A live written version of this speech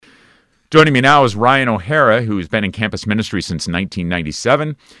Joining me now is Ryan O'Hara, who's been in campus ministry since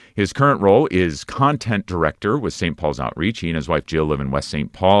 1997. His current role is content director with St. Paul's Outreach. He and his wife Jill live in West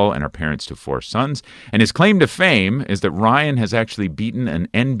St. Paul and are parents to 4 sons. And his claim to fame is that Ryan has actually beaten an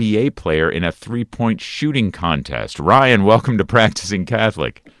NBA player in a 3-point shooting contest. Ryan, welcome to Practicing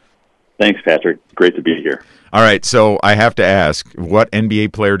Catholic. Thanks, Patrick. Great to be here. All right, so I have to ask, what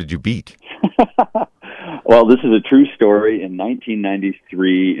NBA player did you beat? Well, this is a true story. In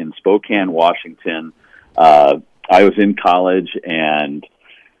 1993 in Spokane, Washington, I was in college, and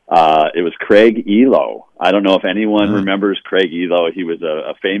it was Craig Elo. I don't know if anyone remembers Craig Elo. He was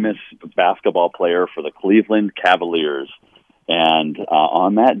a famous basketball player for the Cleveland Cavaliers. And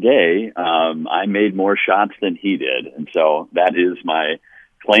on that day, I made more shots than he did. And so that is my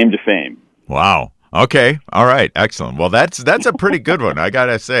claim to fame. Wow. Okay. All right. Excellent. Well, that's a pretty good one. I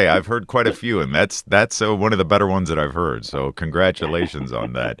gotta say, I've heard quite a few, and that's one of the better ones that I've heard. So congratulations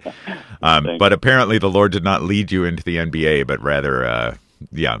on that. But apparently, the Lord did not lead you into the NBA, but rather,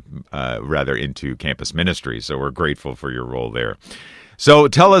 rather into campus ministry. So we're grateful for your role there. So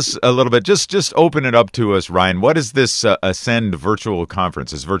tell us a little bit. Just open it up to us, Ryan. What is this Ascend virtual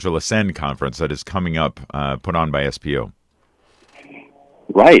conference? This virtual Ascend conference that is coming up, put on by SPO?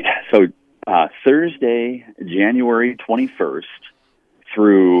 Right. So. Thursday, January 21st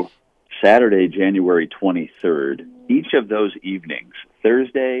through Saturday, January 23rd, each of those evenings,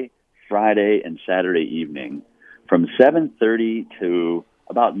 Thursday, Friday, and Saturday evening, from 7:30 to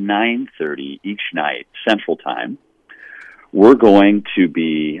about 9:30 each night, Central Time, we're going to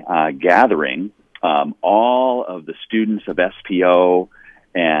be gathering all of the students of SPO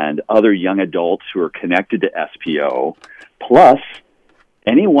and other young adults who are connected to SPO, plus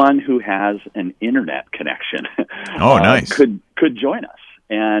anyone who has an internet connection nice. could join us.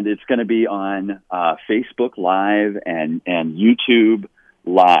 And it's going to be on Facebook Live and YouTube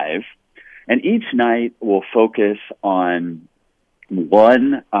Live. And each night will focus on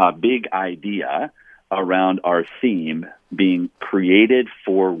one big idea around our theme being created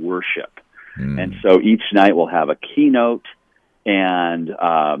for worship. And so each night we'll have a keynote, and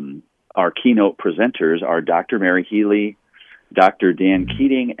our keynote presenters are Dr. Mary Healy, Dr. Dan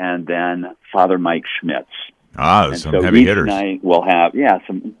Keating, and then Father Mike Schmitz. Some heavy hitters. Each night we'll have,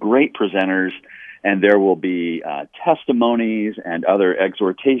 some great presenters, and there will be testimonies and other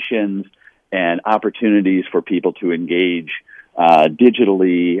exhortations and opportunities for people to engage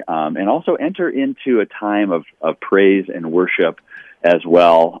digitally and also enter into a time of praise and worship as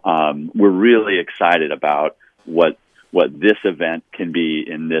well. We're really excited about what this event can be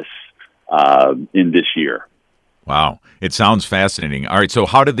in this year. Wow. It sounds fascinating. All right. So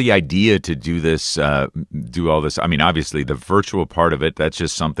how did the idea to do this, do all this? I mean, obviously the virtual part of it, that's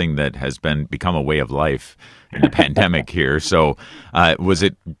just something that has become a way of life in the pandemic here. So was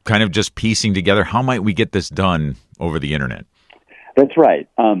it kind of just piecing together, how might we get this done over the internet? That's right.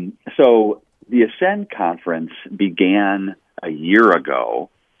 So the Ascend Conference began a year ago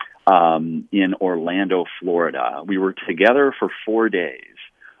in Orlando, Florida. We were together for 4 days.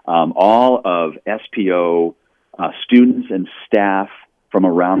 All of SPO students and staff from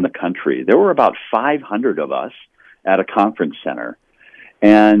around the country. There were about 500 of us at a conference center.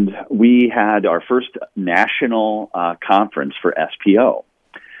 And we had our first national conference for SPO.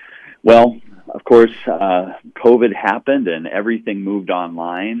 Well, of course, COVID happened and everything moved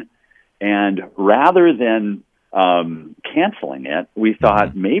online. And rather than canceling it, we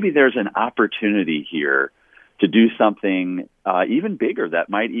thought maybe there's an opportunity here to do something even bigger that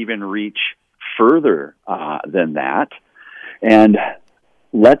might even reach further than that, and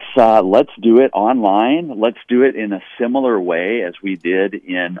let's do it online. Let's do it in a similar way as we did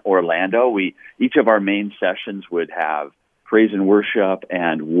in Orlando. Each of our main sessions would have praise and worship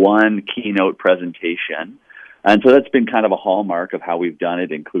and one keynote presentation, and so that's been kind of a hallmark of how we've done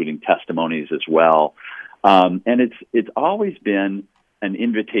it, including testimonies as well. And it's always been an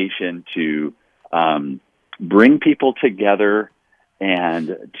invitation to bring people together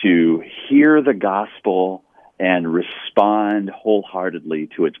and to hear the gospel and respond wholeheartedly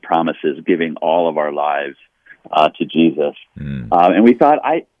to its promises, giving all of our lives to Jesus. And we thought,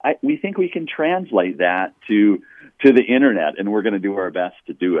 we think we can translate that to the internet, and we're going to do our best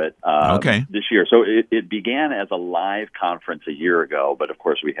to do it this year. So it began as a live conference a year ago, but of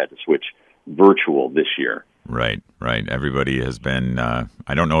course we had to switch virtual this year. Right. Everybody has been,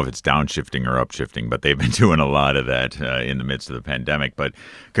 I don't know if it's downshifting or upshifting, but they've been doing a lot of that in the midst of the pandemic. But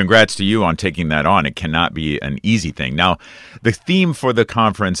congrats to you on taking that on. It cannot be an easy thing. Now, the theme for the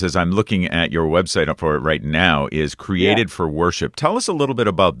conference, as I'm looking at your website for it right now, is Created for Worship. Tell us a little bit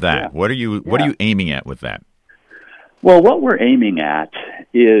about that. Yeah. What are you aiming at with that? Well, what we're aiming at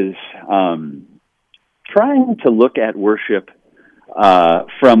is trying to look at worship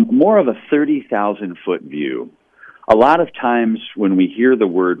from more of a 30,000-foot view. A lot of times when we hear the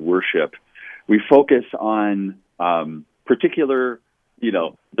word worship, we focus on particular,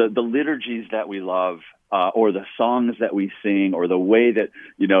 the liturgies that we love, or the songs that we sing, or the way that,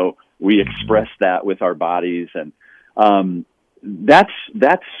 we express that with our bodies. And that's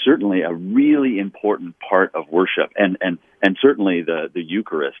certainly a really important part of worship, and certainly the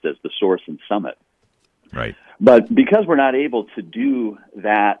Eucharist as the source and summit. Right. But because we're not able to do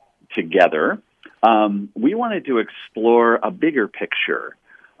that together, we wanted to explore a bigger picture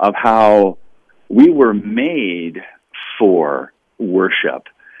of how we were made for worship.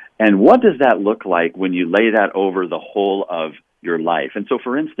 And what does that look like when you lay that over the whole of your life? And so,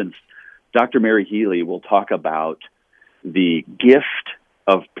 for instance, Dr. Mary Healy will talk about the gift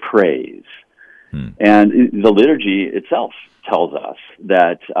of praise. And the liturgy itself tells us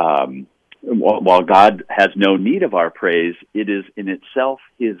that while God has no need of our praise, it is in itself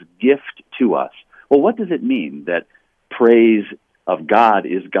his gift to us. Well, what does it mean that praise of God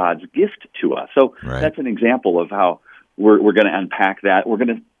is God's gift to us? So That's an example of how we're going to unpack that. We're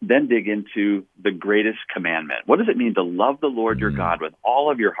going to then dig into the greatest commandment. What does it mean to love the Lord your God with all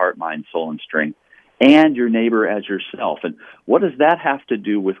of your heart, mind, soul, and strength, and your neighbor as yourself? And what does that have to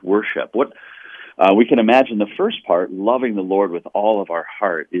do with worship? We can imagine the first part, loving the Lord with all of our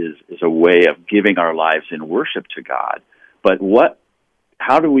heart, is a way of giving our lives in worship to God. But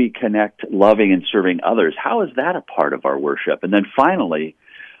how do we connect loving and serving others? How is that a part of our worship? And then finally,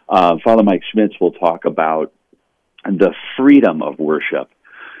 Father Mike Schmitz will talk about the freedom of worship,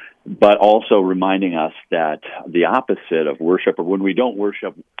 but also reminding us that the opposite of worship, or when we don't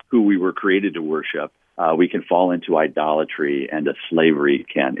worship who we were created to worship, we can fall into idolatry and a slavery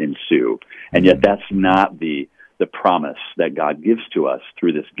can ensue. And yet that's not the promise that God gives to us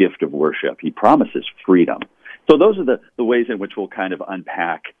through this gift of worship. He promises freedom. So those are the ways in which we'll kind of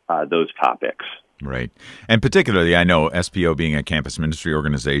unpack those topics. Right. And particularly, I know SPO being a campus ministry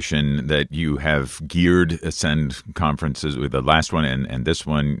organization, that you have geared Ascend conferences with the last one and this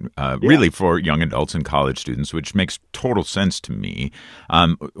one really for young adults and college students, which makes total sense to me.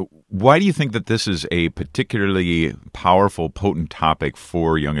 Why do you think that this is a particularly powerful, potent topic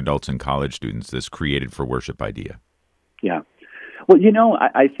for young adults and college students, this created for worship idea? Yeah. Well,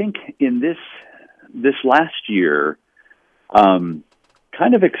 I think in this last year kind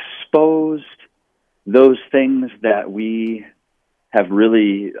of exposed those things that we have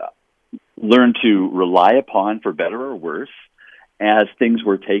really learned to rely upon, for better or worse, as things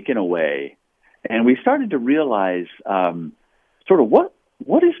were taken away. And we started to realize sort of what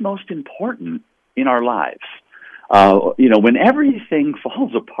is most important in our lives. When everything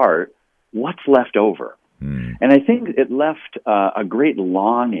falls apart, what's left over? And I think it left a great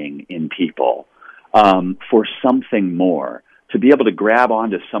longing in people for something more, to be able to grab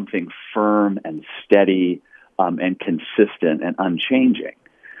onto something firm and steady and consistent and unchanging.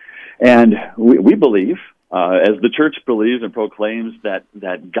 And we believe, as the church believes and proclaims,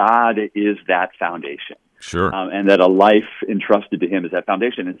 that God is that foundation. Sure. And that a life entrusted to him is that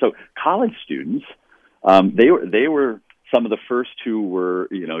foundation. And so college students, they were some of the first who were,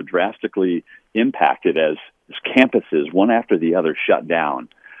 drastically impacted as campuses, one after the other, shut down.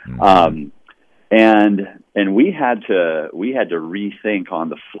 And we had to rethink on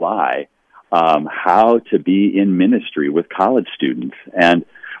the fly how to be in ministry with college students. And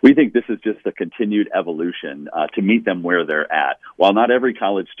we think this is just a continued evolution to meet them where they're at. While not every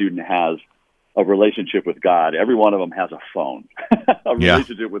college student has a relationship with God, every one of them has a phone, a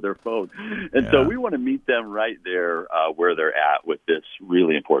relationship with their phone. And so we want to meet them right there where they're at with this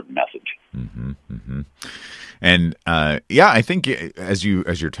really important message. Mm-hmm, mm-hmm. And I think as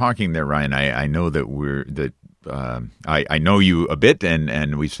you're talking there, Ryan, I know that I know you a bit,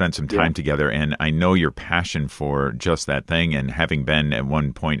 and we've spent some time together, and I know your passion for just that thing. And having been at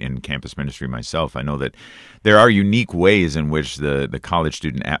one point in campus ministry myself, I know that there are unique ways in which the college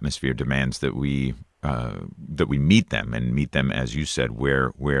student atmosphere demands that we meet them, and meet them, as you said,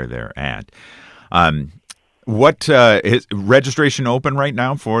 where they're at. What is registration open right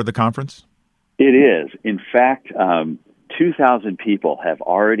now for the conference? It is. In fact, 2,000 people have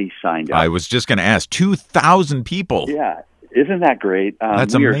already signed up. I was just going to ask, 2,000 people. Yeah. Isn't that great?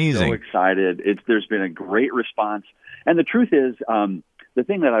 That's amazing. We are so excited. There's been a great response. And the truth is, the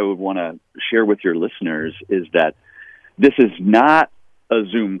thing that I would want to share with your listeners is that this is not a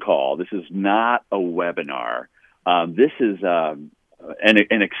Zoom call. This is not a webinar. This is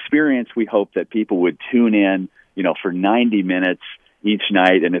an experience we hope that people would tune in, for 90 minutes each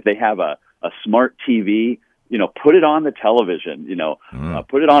night. And if they have a smart TV, put it on the television,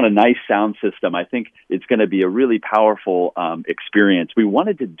 put it on a nice sound system. I think it's going to be a really powerful experience. We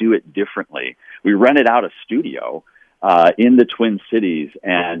wanted to do it differently. We rented out a studio in the Twin Cities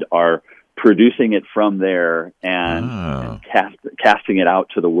and are producing it from there and casting it out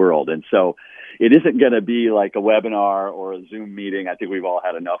to the world. And so it isn't going to be like a webinar or a Zoom meeting. I think we've all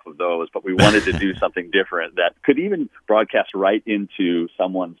had enough of those, but we wanted to do something different that could even broadcast right into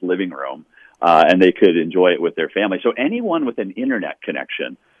someone's living room, and they could enjoy it with their family. So anyone with an internet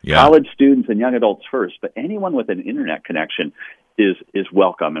connection, college students and young adults first, but anyone with an internet connection is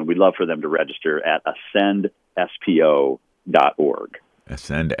welcome, and we'd love for them to register at AscendSPO.org.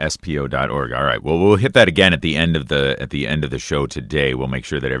 AscendSPO.org. All right. Well, we'll hit that again at the end of the show today. We'll make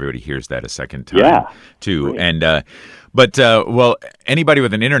sure that everybody hears that a second time too. Great. And well, anybody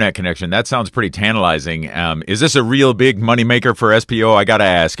with an internet connection, that sounds pretty tantalizing. Is this a real big moneymaker for SPO? I got to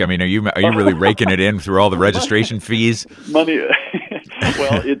ask. I mean, are you really raking it in through all the registration fees? Money.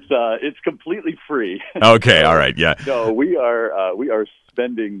 Well, it's completely free. Okay. All right. Yeah. No, we are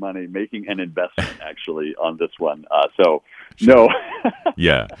spending money, making an investment actually on this one. No.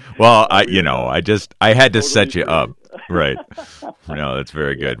 Yeah. Well, I had to set you up. Right. No, that's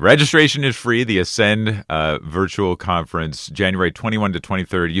very good. Registration is free. The Ascend virtual conference, January 21 to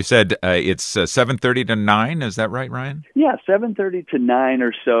 23rd. You said it's 7:30 to 9. Is that right, Ryan? Yeah, 7:30 to 9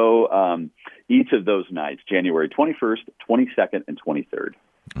 or so each of those nights, January 21st, 22nd, and 23rd.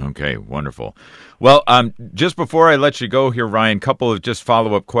 Okay, wonderful. Well, just before I let you go here, Ryan, couple of just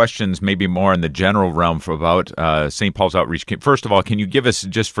follow-up questions, maybe more in the general realm about St. Paul's Outreach. First of all, can you give us,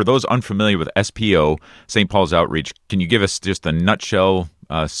 just for those unfamiliar with SPO, St. Paul's Outreach, can you give us just a nutshell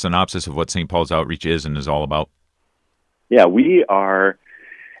synopsis of what St. Paul's Outreach is and is all about? Yeah, we are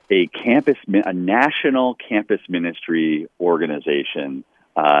a national campus ministry organization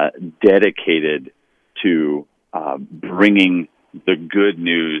dedicated to bringing the good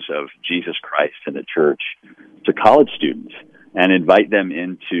news of Jesus Christ and the church to college students and invite them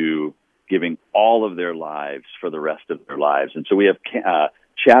into giving all of their lives for the rest of their lives. And so we have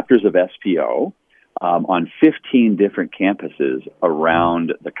chapters of SPO on 15 different campuses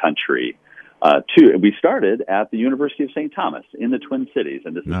around the country. We started at the University of St. Thomas in the Twin Cities,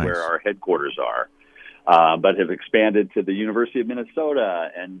 and this is where our headquarters are. But have expanded to the University of Minnesota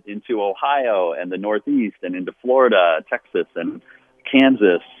and into Ohio and the Northeast and into Florida, Texas, and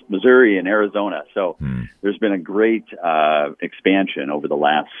Kansas, Missouri, and Arizona. So there's been a great expansion over the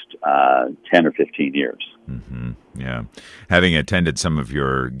last 10 or 15 years. Mm-hmm. Yeah. Having attended some of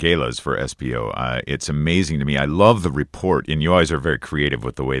your galas for SPO, it's amazing to me. I love the report, and you always are very creative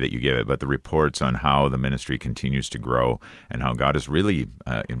with the way that you give it, but the reports on how the ministry continues to grow and how God is really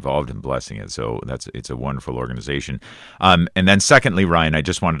involved in blessing it. So it's a wonderful organization. And then secondly, Ryan, I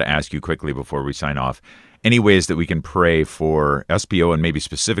just wanted to ask you quickly before we sign off, any ways that we can pray for SPO and maybe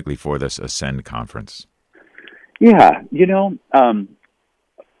specifically for this Ascend conference? Yeah,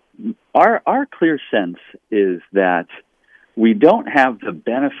 our clear sense is that we don't have the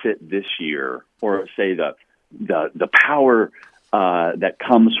benefit this year, or say the power that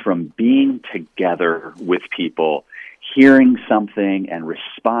comes from being together with people, hearing something and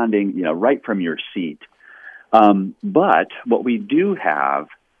responding, right from your seat. But what we do have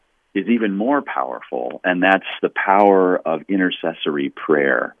is even more powerful, and that's the power of intercessory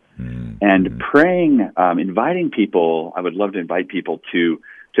prayer. Mm-hmm. And praying, inviting people, I would love to invite people to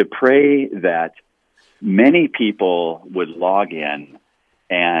pray that many people would log in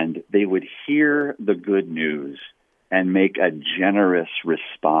and they would hear the good news and make a generous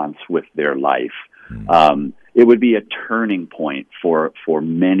response with their life. Mm-hmm. It would be a turning point for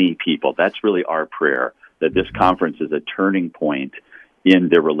many people. That's really our prayer, that this conference is a turning point in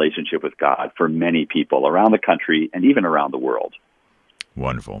their relationship with God for many people around the country and even around the world.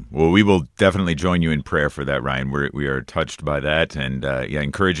 Wonderful. Well, we will definitely join you in prayer for that, Ryan. We are touched by that, and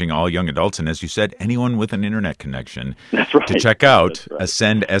encouraging all young adults, and as you said, anyone with an internet connection to check out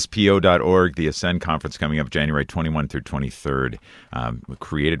AscendSPO.org, the Ascend Conference coming up January 21 through 23rd,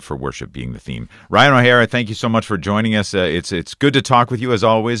 created for worship being the theme. Ryan O'Hara, thank you so much for joining us. It's good to talk with you as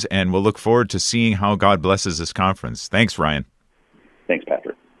always, and we'll look forward to seeing how God blesses this conference. Thanks, Ryan. Thanks,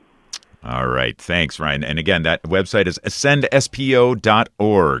 Patrick. All right. Thanks, Ryan. And again, that website is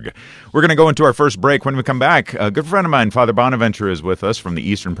AscendSPO.org. We're going to go into our first break. When we come back, a good friend of mine, Father Bonaventure, is with us from the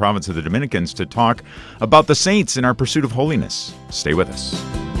Eastern Province of the Dominicans to talk about the saints in our pursuit of holiness. Stay with us.